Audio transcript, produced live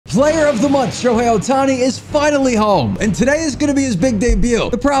Player of the month, Shohei Ohtani, is finally home, and today is going to be his big debut.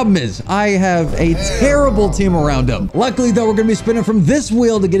 The problem is, I have a terrible team around him. Luckily, though, we're going to be spinning from this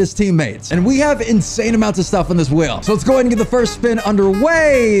wheel to get his teammates, and we have insane amounts of stuff on this wheel. So let's go ahead and get the first spin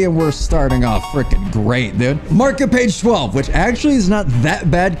underway, and we're starting off freaking great, dude. Market page 12, which actually is not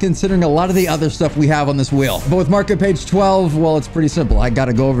that bad considering a lot of the other stuff we have on this wheel. But with market page 12, well, it's pretty simple. I got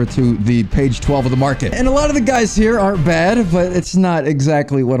to go over to the page 12 of the market, and a lot of the guys here aren't bad, but it's not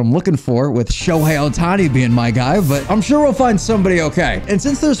exactly what I'm looking for with Shohei Ohtani being my guy, but I'm sure we'll find somebody okay. And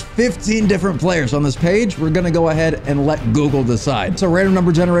since there's 15 different players on this page, we're going to go ahead and let Google decide. So random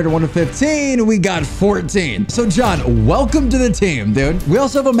number generator 1 to 15, we got 14. So John, welcome to the team, dude. We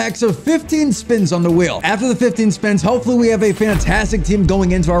also have a max of 15 spins on the wheel. After the 15 spins, hopefully we have a fantastic team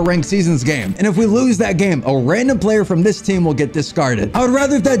going into our ranked seasons game. And if we lose that game, a random player from this team will get discarded. I would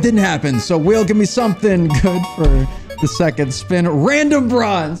rather if that didn't happen. So wheel, give me something good for the second spin. Random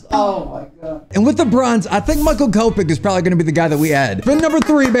bronze. Oh my God. And with the bronze, I think Michael Kopech is probably going to be the guy that we add. Spin number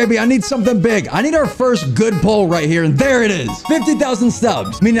 3, baby. I need something big. I need our first good pull right here. And there it is. 50,000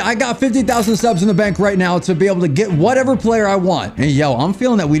 stubs. Meaning I got 50,000 stubs in the bank right now to be able to get whatever player I want. And yo, I'm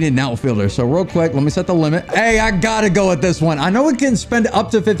feeling that we need an outfielder. So real quick, let me set the limit. Hey, I got to go with this one. I know we can spend up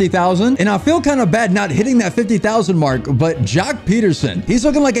to 50,000. And I feel kind of bad not hitting that 50,000 mark. But Jock Peterson, he's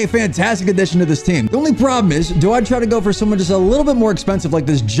looking like a fantastic addition to this team. The only problem is, do I try to go for someone just a little bit more expensive like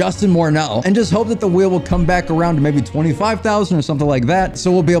this Justin Morneau and just hope that the wheel will come back around to maybe 25,000 or something like that,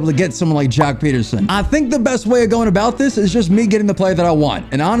 so we'll be able to get someone like Jock Peterson? I think the best way of going about this is just me getting the player that I want.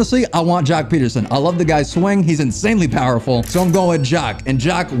 And honestly, I want Jock Peterson. I love the guy's swing. He's insanely powerful. So I'm going with Jock. And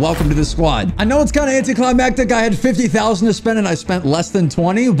Jock, welcome to the squad. I know it's kind of anticlimactic. I had 50,000 to spend and I spent less than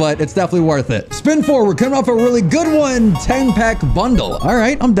 20, but it's definitely worth it. Spin 4. We're coming off a really good one. 10-pack bundle. All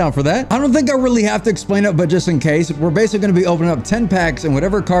right, I'm down for that. I don't think I really have to explain it, but just in case, we're basically going to be opening up 10 packs, and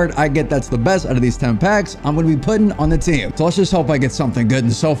whatever card I get that's the best out of these 10 packs, I'm going to be putting on the team. So let's just hope I get something good.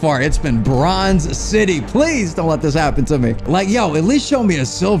 And so far, it's been Bronze City. Please don't let this happen to me. Like, yo, at least show me a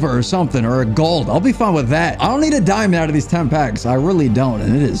silver or something, or a gold. I'll be fine with that. I don't need a diamond out of these 10 packs. I really don't,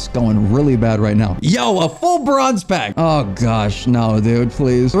 and it is going really bad right now. Yo, a full bronze pack. Oh, gosh. No, dude,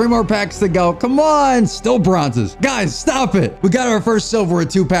 please. 3 more packs to go. Come on. Still bronzes. Guys, stop it. We got our first silver with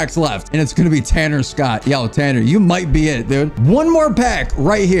 2 packs left, and it's going to be Tanner Scott. Yo, Tanner, you might be it, dude. 1 more pack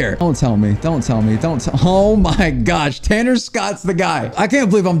right here. Don't tell me. Don't tell me. Don't tell. Oh my gosh. Tanner Scott's the guy. I can't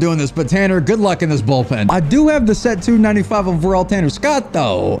believe I'm doing this, but Tanner, good luck in this bullpen. I do have the set 295 overall Tanner Scott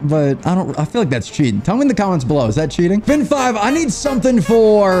though, but I feel like that's cheating. Tell me in the comments below. Is that cheating? Spin 5. I need something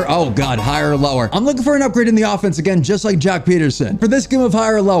for, oh God, higher or lower. I'm looking for an upgrade in the offense again, just like Jock Peterson. For this game of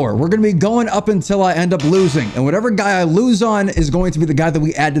higher or lower, we're going to be going up until I end up losing. And whatever guy I lose on is going to be the guy that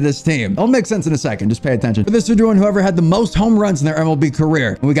we add to this team. It'll make sense in a second. Just pay attention. For this, we're doing whoever had the most home runs in their MLB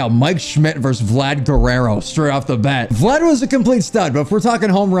career. And we got Mike Schmidt versus Vlad Guerrero straight off the bat. Vlad was a complete stud, but if we're talking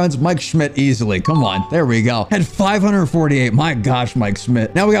home runs, Mike Schmidt easily. Come on. There we go. Had 548. My gosh, Mike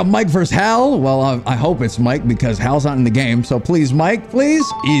Schmidt. Now we got Mike versus Hal. Well, I hope it's Mike because Hal's not in the game. So please, Mike, please.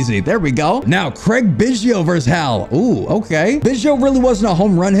 Easy. There we go. Now, Craig Biggio versus Hal. Ooh, okay. Biggio really wasn't a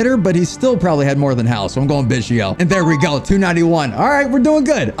home run hitter, but he still probably had more than Hal. So I'm going Biggio. And there we go. 291. All right, we're doing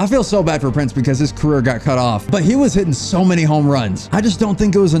good. I feel so bad for Prince because his career got cut off, but he was hitting so many home runs. I just don't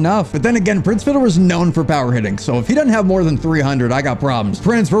think it was enough. But then again, Prince Fiddler was known for power hitting. So if he doesn't have more than 300, I got problems.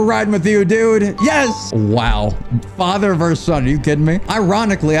 Prince, we're riding with you, dude. Yes. Wow. Father versus son. Are you kidding me?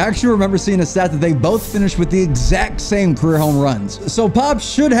 Ironically, I actually remember seeing a stat that they both finished with the exact same career home runs. So Pop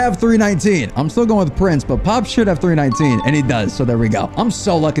should have 319. I'm still going with Prince, but Pop should have 319, and he does. So there we go. I'm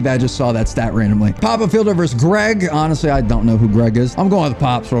so lucky that I just saw that stat randomly. Papa Fielder versus Greg. Honestly, I don't know who Greg is. I'm going with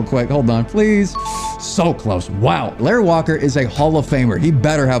Pops real quick. Hold on, please. So close. Wow. Larry Walker is a Hall of Famer. He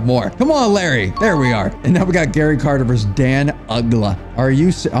better have more. Come on, Larry. There we are. And now we got Gary Carter versus Dan Ugla. Are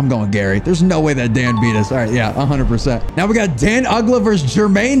you? I'm going Gary. There's no way that Dan beat us. All right, yeah, 100%. Now we got Dan Ugla versus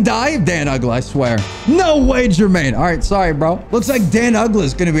Jermaine Dive. Dan Ugla, I swear. No way, Jermaine. All right, sorry, bro. Looks like Dan Ugla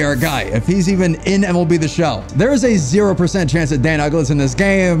is going to be our guy if he's even in MLB The Show. There is a 0% chance that Dan Ugla is in this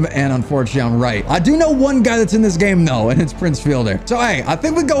game, and unfortunately, I'm right. I do know one guy that's in this game, though, and it's Prince Fielder. So, hey, I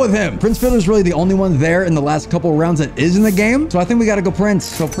think we go with him. Prince Fielder is really the only one there in the last couple of rounds that is in the game, so I think we got to go Prince.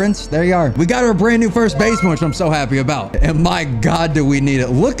 So, Prince, there you are. We got our brand new first baseman, which I'm so happy about. And my God, do we need it.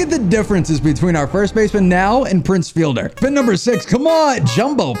 Look at the differences between our first baseman now and Prince Fielder. Spin number 6. Come on.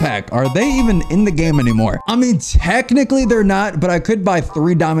 Jumbo pack. Are they even in the game anymore? I mean, technically they're not, but I could buy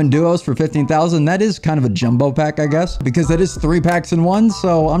 3 diamond duos for 15,000. That is kind of a jumbo pack, I guess, because that is 3 packs in one.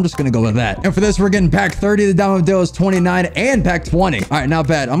 So I'm just going to go with that. And for this, we're getting pack 30, the diamond duos 29 and pack 20. All right, not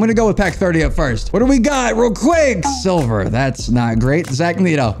bad. I'm going to go with pack 30 at first. What do we got real quick? Silver. That's not great. Zach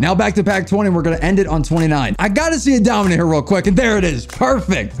Neto. Now back to pack 20. We're going to end it on 29. I got to see a dominant here real quick. And there it is.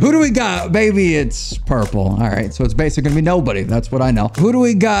 Perfect. Who do we got? Baby, it's purple. All right. So it's basically going to be nobody. That's what I know. Who do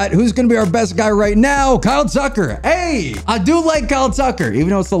we got? Who's going to be our best guy right now? Kyle Tucker. Hey, I do like Kyle Tucker, even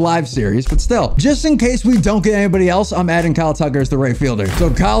though it's the live series, but still, just in case we don't get anybody else, I'm adding Kyle Tucker as the right fielder.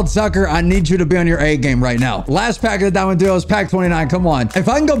 So Kyle Tucker, I need you to be on your A game right now. Last pack of the diamond duos, pack 29. Come on. If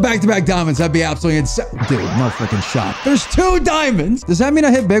I can go back-to-back diamonds, that'd be absolutely insane. Dude, no freaking shot. There's 2 diamonds. Does that mean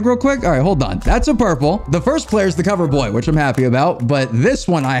I hit big real quick? All right, hold on. That's a purple. The first player is the cover boy, which I'm happy about, but this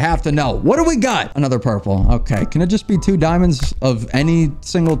one I have to know. What do we got? Another purple. Okay, can it just be 2 diamonds of any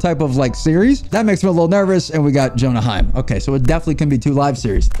single type of like series? That makes me a little nervous, and we got Jonah Heim. Okay, so it definitely can be 2 live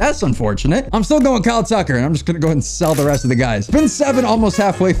series. That's unfortunate. I'm still going Kyle Tucker, and I'm just gonna go ahead and sell the rest of the guys. Spin 7, almost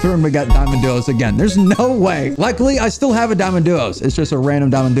halfway through, and we got diamond duos again. There's no way. Luckily, I still have a diamond duos. It's just a random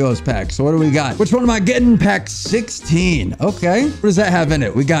diamond duos pack. So what do we got? Which one am I getting? Pack 16. Okay. What does that have in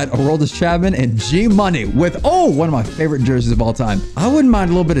it? We got Aroldis Chapman and G Money with, oh, one of my favorite jerseys of all time. I wouldn't mind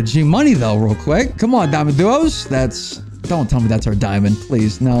a little bit of G Money though, real quick. Come on, diamond duos. Don't tell me that's our diamond,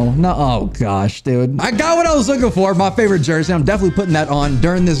 please. No. Oh gosh, dude. I got what I was looking for. My favorite jersey. I'm definitely putting that on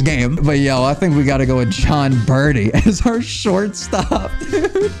during this game. But yo, I think we got to go with John Birdie as our shortstop,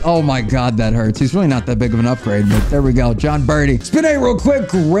 dude. Oh my God, that hurts. He's really not that big of an upgrade, but there we go. John Birdie. Spin 8 real quick.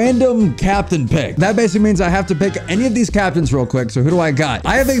 Random captain pick. That basically means I have to pick any of these captains real quick. So who do I got?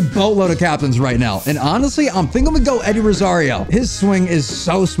 I have a boatload of captains right now. And honestly, I'm thinking we go Eddie Rosario. His swing is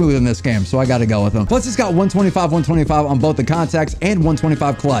so smooth in this game. So I got to go with him. Plus, it's got 125, 125 on both the contacts and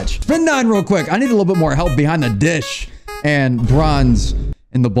 125 clutch. Spin 9 real quick. I need a little bit more help behind the dish and bronze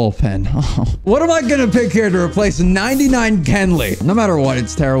in the bullpen. Oh. What am I gonna pick here to replace 99 Kenley? No matter what,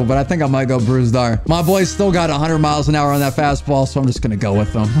 it's terrible, but I think I might go Bruzdar. My boy's still got 100 miles an hour on that fastball, so I'm just gonna go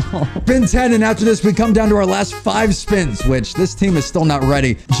with him. Spin 10, and after this, we come down to our last 5 spins, which this team is still not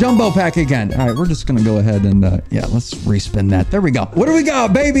ready. Jumbo pack again. All right, we're just gonna go ahead and, yeah, let's respin that. There we go. What do we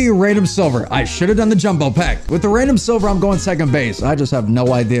got, baby? Random silver. I should have done the jumbo pack. With the random silver, I'm going second base. I just have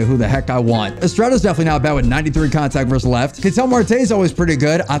no idea who the heck I want. Estrada's definitely not bad with 93 contact versus left. Ketel Marte's always pretty good.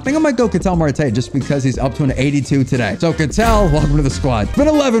 I think I might go Ketel Marte just because he's up to an 82 today. So Ketel, welcome to the squad. Spin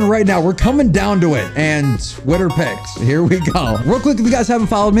 11 right now. We're coming down to it. And Twitter picks. Here we go. Real quick, if you guys haven't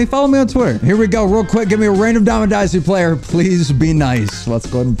followed me, follow me on Twitter. Here we go. Real quick, give me a random Diamond Dynasty player. Please be nice. Let's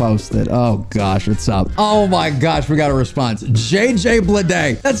go ahead and post it. Oh gosh, what's up? Oh my gosh, we got a response. JJ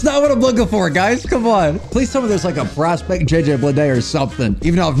Bleday. That's not what I'm looking for, guys. Come on. Please tell me there's like a prospect JJ Bleday or something,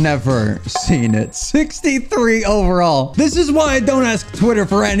 even though I've never seen it. 63 overall. This is why I don't ask Twitter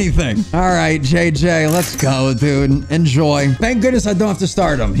for anything. All right, JJ, let's go, dude. Enjoy. Thank goodness I don't have to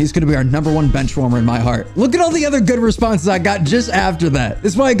start him. He's going to be our #1 bench warmer in my heart. Look at all the other good responses I got just after that.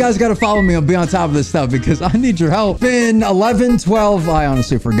 This is why you guys got to follow me and be on top of this stuff because I need your help. Spin 11, 12. I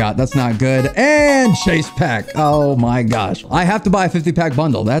honestly forgot. That's not good. And Chase pack. Oh my gosh. I have to buy a 50-pack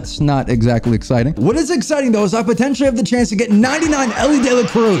bundle. That's not exactly exciting. What is exciting though is I potentially have the chance to get 99 Ellie De La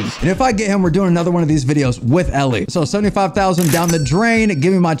Cruz. And if I get him, we're doing another one of these videos with Ellie. So 75,000 down the drain.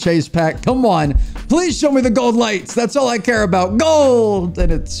 Give me my Chase pack. Come on. Please show me the gold lights. That's all I care about. Gold.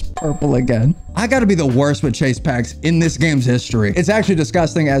 And it's purple again. I got to be the worst with Chase packs in this game's history. It's actually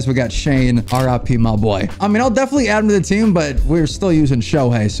disgusting as we got Shane, RIP, my boy. I mean, I'll definitely add him to the team, but we're still using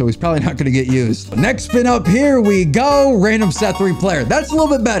Shohei, so he's probably not going to get used. Next spin up, here we go. Random set 3 player. That's a little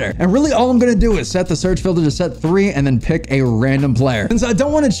bit better. And really all I'm going to do is set the search filter to set 3 and then pick a random player. Since I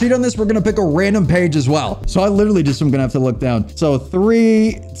don't want to cheat on this, we're going to pick a random page as well. So I literally just am going to have to look down. So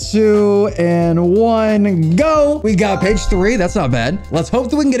 3, 2, and 1, go. We got page 3. That's not bad. Let's hope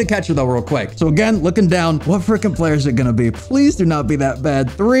that we can get a catcher though real quick. So again, looking down, what freaking player is it going to be? Please do not be that bad.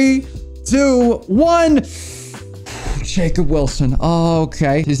 3, 2, 1. Jacob Wilson. Oh,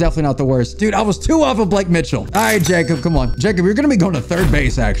 okay. He's definitely not the worst. Dude, I was 2 off of Blake Mitchell. All right, Jacob, come on. Jacob, you're going to be going to third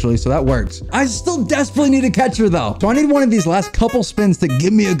base, actually, so that works. I still desperately need a catcher, though. So I need one of these last couple spins to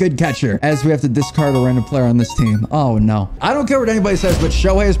give me a good catcher, as we have to discard a random player on this team. Oh, no. I don't care what anybody says, but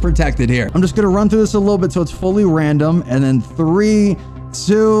Shohei is protected here. I'm just going to run through this a little bit so it's fully random, and then 3,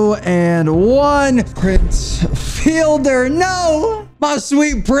 2, and 1. Prince Fielder. No. My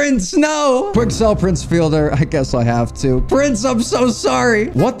sweet Prince, no. Quick sell Prince Fielder. I guess I have to. Prince, I'm so sorry.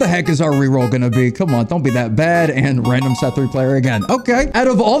 What the heck is our reroll gonna be? Come on, don't be that bad. And random set 3 player again. Okay, out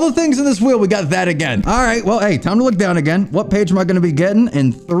of all the things in this wheel, we got that again. All right, well, hey, time to look down again. What page am I gonna be getting?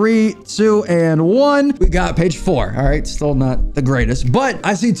 In 3, 2, and 1. We got page 4. All right, still not the greatest, but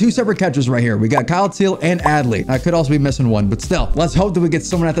I see 2 separate catchers right here. We got Kyle Teal and Adley. I could also be missing one, but still, let's hope that we get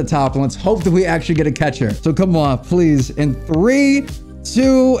someone at the top, and let's hope that we actually get a catcher. So come on, please. In 3,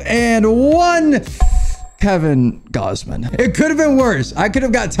 2, and 1. Kevin Gausman. It could have been worse. I could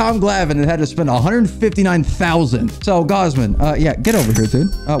have got Tom Glavine and had to spend $159,000. So Gausman, yeah, get over here,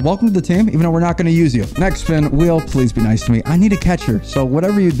 dude. Welcome to the team, even though we're not going to use you. Next spin, wheel, please be nice to me. I need a catcher. So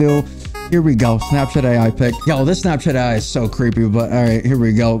whatever you do, here we go. Snapchat AI pick. Yo, this Snapchat AI is so creepy, but all right, here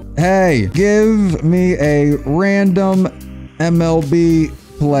we go. Hey, give me a random MLB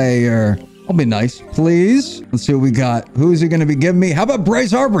player. I'll be nice, please. Let's see what we got. Who's he going to be giving me? How about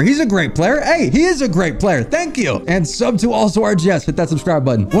Bryce Harper? He's a great player. Hey, he is a great player. Thank you. And sub to also RGS. Hit that subscribe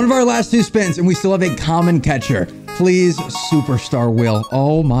button. One of our last 2 spins, and we still have a common catcher. Please, superstar wheel.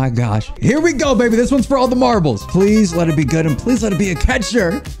 Oh my gosh. Here we go, baby. This one's for all the marbles. Please let it be good, and please let it be a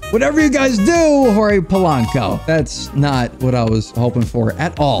catcher. Whatever you guys do, Jorge Polanco. That's not what I was hoping for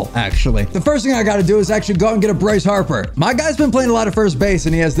at all, actually. The first thing I got to do is actually go and get a Bryce Harper. My guy's been playing a lot of first base,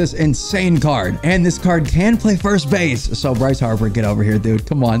 and he has this insane card. And this card can play first base. So Bryce Harper, get over here, dude.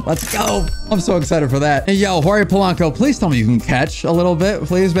 Come on. Let's go. I'm so excited for that. And yo, Jorge Polanco, please tell me you can catch a little bit.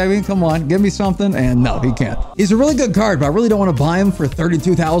 Please, baby. Come on. Give me something. And no, he can't. He's a really good card, but I really don't want to buy him for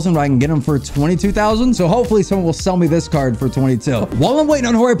 $32,000, but I can get him for $22,000. So hopefully someone will sell me this card for $22,000. While I'm waiting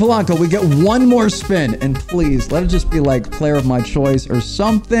on Jorge Polanco, we get one more spin. And please, let it just be like player of my choice or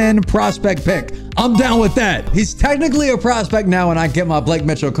something. Prospect pick. I'm down with that. He's technically a prospect now, and I get my Blake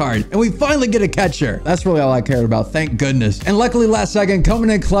Mitchell card. And we finally get a catcher. That's really all I cared about. Thank goodness. And luckily, last second, coming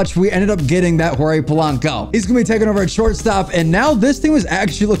in clutch, we ended up getting that Jorge Polanco. He's going to be taking over at shortstop, and now this team is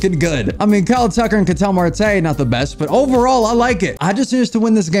actually looking good. I mean, Kyle Tucker and Ketel Marte, not the best, but overall, I like it. I just need us to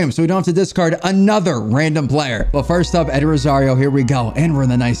win this game, so we don't have to discard another random player. But first up, Eddie Rosario, here we go. And we're in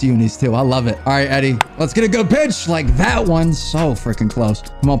the nice unis, too. I love it. All right, Eddie, let's get a good pitch like that one. So freaking close.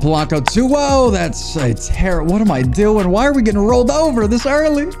 Come on, Polanco, 2-0. That's a terror. What am I doing? Why are we getting rolled over this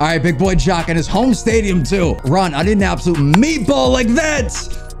early? All right, big boy Jock in his home stadium, too. Run. I need an absolute meatball like that.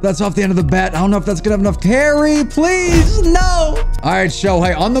 That's off the end of the bat. I don't know if that's gonna have enough carry. Please, no. All right,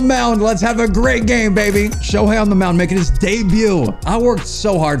 Shohei on the mound. Let's have a great game, baby. Shohei on the mound making his debut. I worked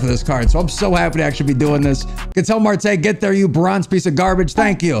so hard for this card, so I'm so happy to actually be doing this. Ketel Marte, get there, you bronze piece of garbage.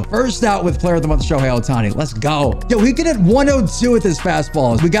 Thank you. First out with player of the month, Shohei Ohtani. Let's go. Yo, he can hit 102 with his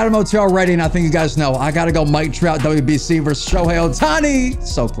fastballs. We got him 0-2 already, and I think you guys know I gotta go Mike Trout, WBC versus Shohei Ohtani.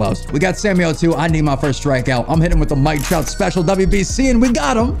 So close. We got Sammy 0-2. I need my first strikeout. I'm hitting with the Mike Trout special WBC, and we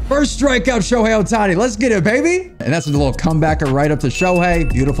got him. First strikeout, Shohei Ohtani. Let's get it, baby. And that's a little comebacker right up to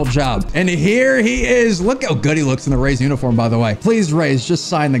Shohei. Beautiful job. And here he is. Look how good he looks in the Rays uniform, by the way. Please, Rays, just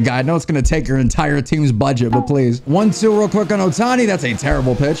sign the guy. I know it's going to take your entire team's budget, but please. 1-2 real quick on Ohtani. That's a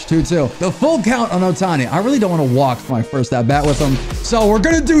terrible pitch. 2-2. The full count on Ohtani. I really don't want to walk for my first at-bat with him. So we're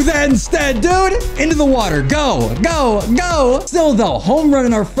going to do that instead, dude. Into the water. Go, go, go. Still, though, home run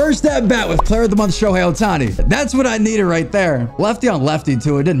in our first at-bat with player of the month, Shohei Ohtani. That's what I needed right there. Lefty on lefty,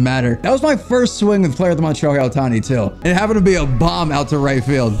 too. It didn't matter. That was my first swing with player of the month, Shohei Ohtani, too. It happened to be a bomb out to right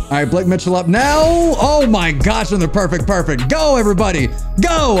field. All right, Blake Mitchell up now. Oh my gosh, on the perfect. Go, everybody.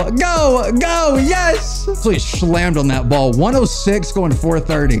 Go, go, go. Yes. So he slammed on that ball. 106 going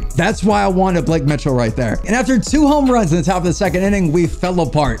 430. That's why I wanted Blake Mitchell right there. And after 2 home runs in the top of the second inning, we fell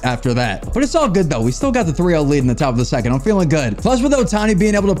apart after that. But it's all good, though. We still got the 3-0 lead in the top of the second. I'm feeling good. Plus, with Ohtani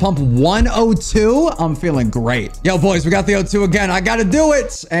being able to pump 102, I'm feeling great. Yo, boys, we got the 0-2 again. I got to do it.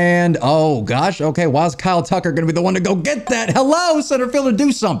 And oh gosh, okay, why is Kyle Tucker gonna be the one to go get that? Hello, center fielder, do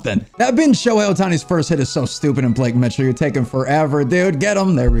something. That being Shohei Ohtani's first hit is so stupid. And Blake Mitchell, you're taking forever, dude. Get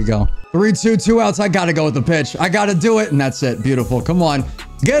him. There we go. 3-2, 2 outs. I gotta go with the pitch. I gotta do it, and that's it. Beautiful. Come on.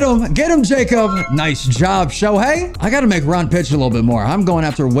 Get him, Jacob. Nice job, Shohei. I gotta make Ron pitch a little bit more. I'm going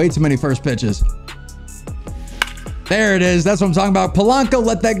after way too many first pitches. There it is. That's what I'm talking about. Polanco,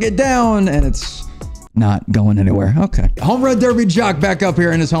 let that get down, and it's not going anywhere. Okay. Home run derby Jock back up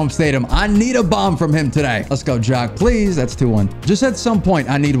here in his home stadium. I need a bomb from him today. Let's go, Jock. Please. That's 2-1. Just at some point,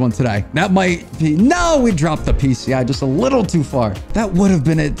 I need one today. That might be... No, we dropped the PCI just a little too far. That would have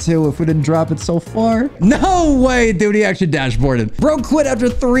been it, too, if we didn't drop it so far. No way, dude. He actually dashboarded. Bro quit after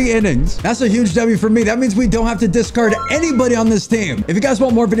 3 innings. That's a huge W for me. That means we don't have to discard anybody on this team. If you guys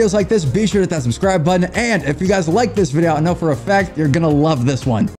want more videos like this, be sure to hit that subscribe button. And if you guys like this video, I know for a fact you're going to love this one.